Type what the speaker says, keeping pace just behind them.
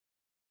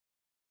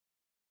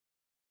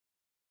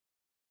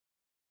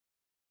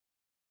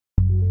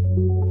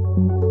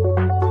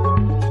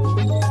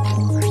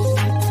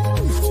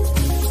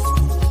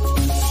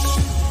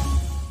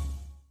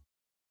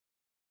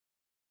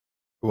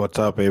What's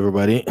up,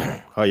 everybody?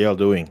 How y'all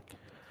doing?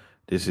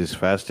 This is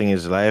Fasting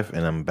is Life,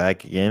 and I'm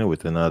back again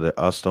with another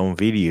awesome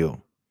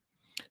video.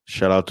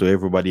 Shout out to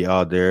everybody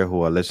out there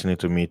who are listening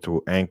to me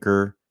through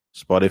Anchor,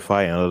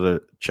 Spotify, and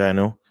other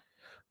channel.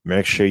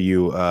 Make sure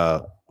you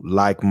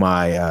like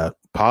my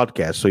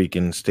podcast so you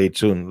can stay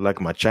tuned. Like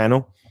my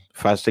channel,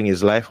 Fasting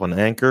is Life on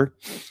Anchor.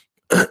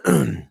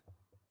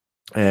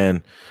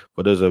 And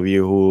for those of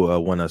you who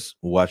want to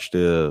watch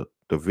the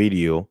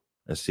video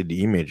and see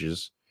the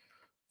images,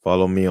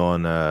 follow me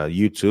on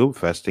YouTube,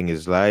 Fasting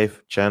is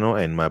Life channel,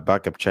 and my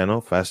backup channel,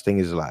 Fasting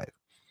is Life.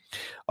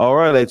 All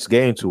right, let's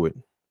get into it.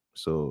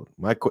 So,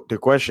 the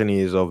question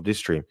is of this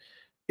stream: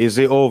 Is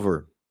it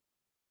over?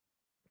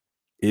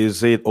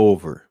 Is it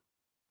over?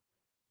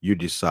 You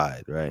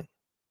decide, right?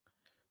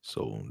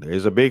 So there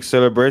is a big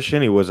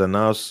celebration. It was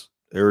announced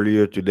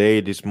earlier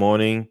today, this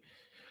morning,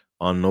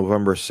 on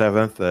November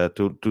 7th,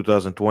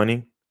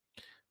 2020,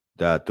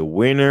 that the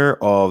winner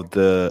of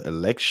the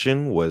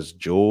election was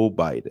Joe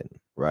Biden,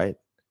 right?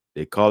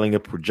 They're calling a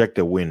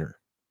projected winner.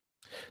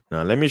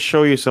 Now, let me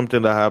show you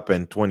something that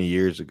happened 20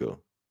 years ago.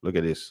 Look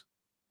at this.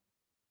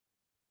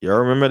 Y'all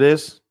remember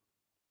this?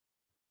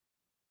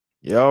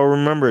 Y'all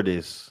remember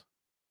this?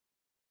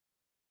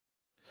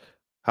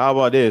 How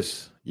about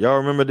this? Y'all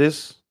remember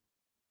this?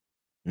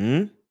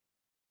 Hmm?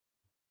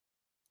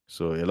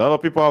 So, a lot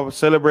of people are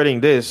celebrating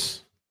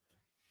this,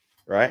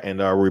 right? And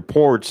there are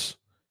reports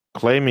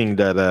claiming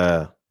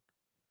that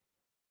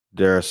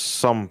there are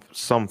some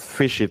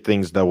fishy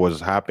things that was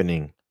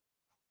happening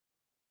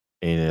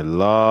in a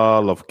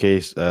lot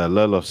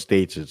of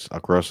states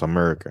across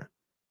America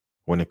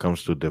when it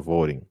comes to the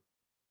voting.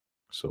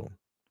 So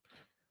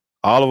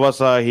all of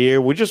us are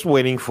here. We're just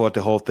waiting for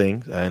the whole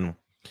thing, and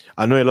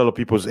I know a lot of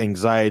people's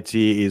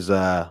anxiety is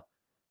up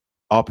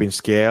in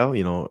scale.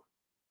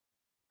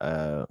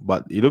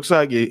 But it looks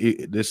like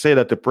they say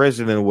that the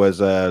president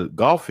was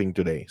golfing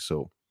today.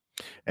 So,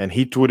 and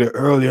he tweeted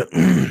earlier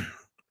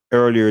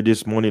earlier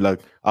this morning,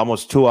 like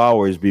almost 2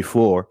 hours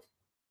before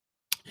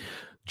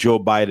Joe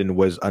Biden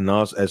was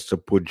announced as the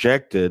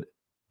projected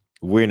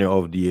winner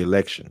of the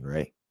election.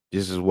 Right.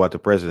 This is what the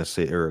president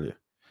said earlier.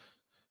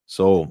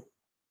 So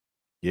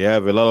you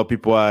have a lot of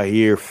people out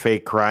here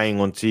fake crying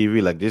on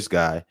TV like this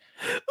guy.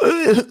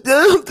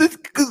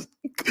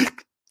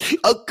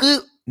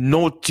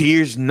 No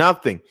tears,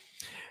 nothing.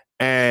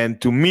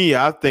 And to me,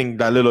 I think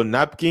that little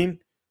napkin,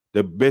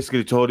 they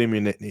basically told him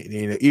in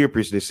the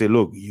earpiece, they say,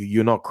 look,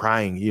 you're not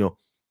crying.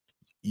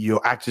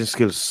 Your acting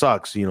skill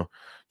sucks. You're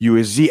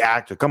a Z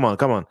actor. Come on,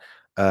 come on.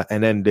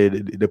 And then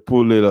they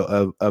put a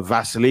little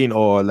Vaseline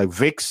or like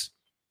Vicks.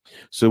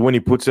 So when he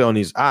puts it on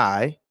his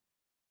eye,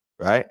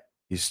 right,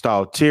 he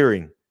start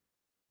tearing.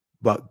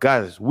 But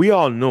guys, we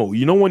all know,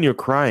 when you're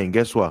crying,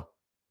 guess what?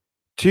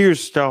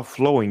 Tears start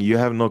flowing. You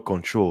have no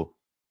control.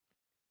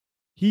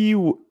 He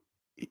w-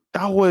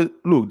 that was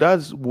look.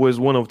 That was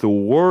one of the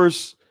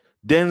worst.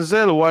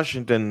 Denzel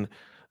Washington.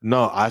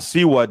 No, I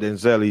see why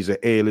Denzel is an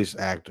A-list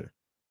actor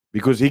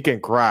because he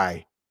can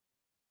cry.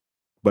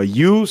 But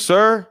you,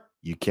 sir,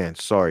 you can't.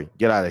 Sorry,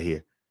 get out of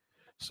here.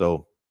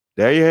 So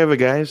there you have it,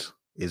 guys.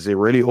 Is it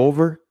really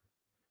over?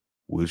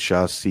 We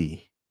shall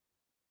see.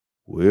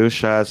 We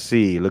shall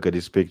see. Look at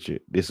this picture.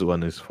 This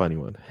one is funny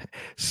one.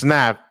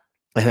 Snap,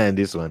 and then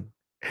this one.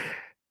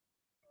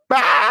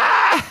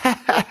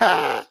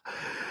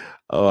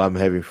 Oh, I'm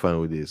having fun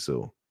with this.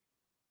 So,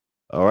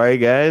 all right,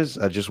 guys.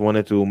 I just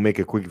wanted to make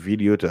a quick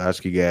video to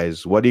ask you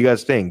guys, what do you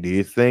guys think? Do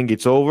you think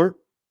it's over?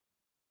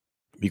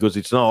 Because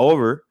it's not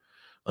over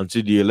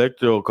until the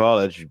electoral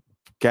college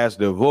casts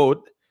their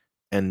vote,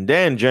 and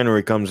then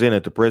January comes in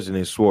and the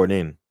president is sworn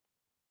in.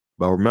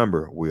 But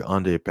remember, we're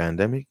under a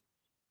pandemic,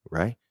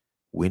 right?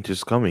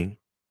 Winter's coming.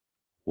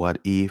 What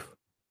if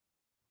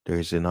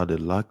there's another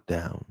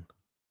lockdown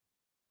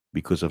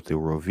because of the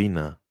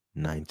Rovina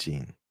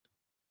 19?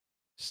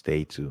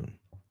 Stay tuned.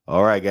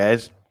 All right,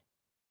 guys.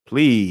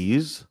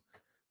 Please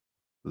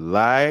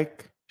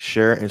like,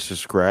 share, and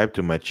subscribe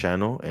to my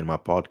channel and my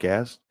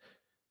podcast.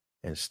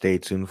 And stay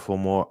tuned for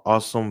more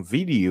awesome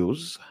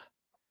videos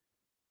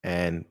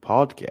and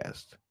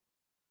podcasts.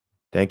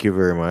 Thank you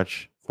very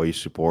much for your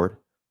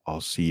support. I'll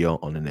see you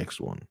on the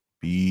next one.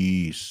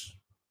 Peace.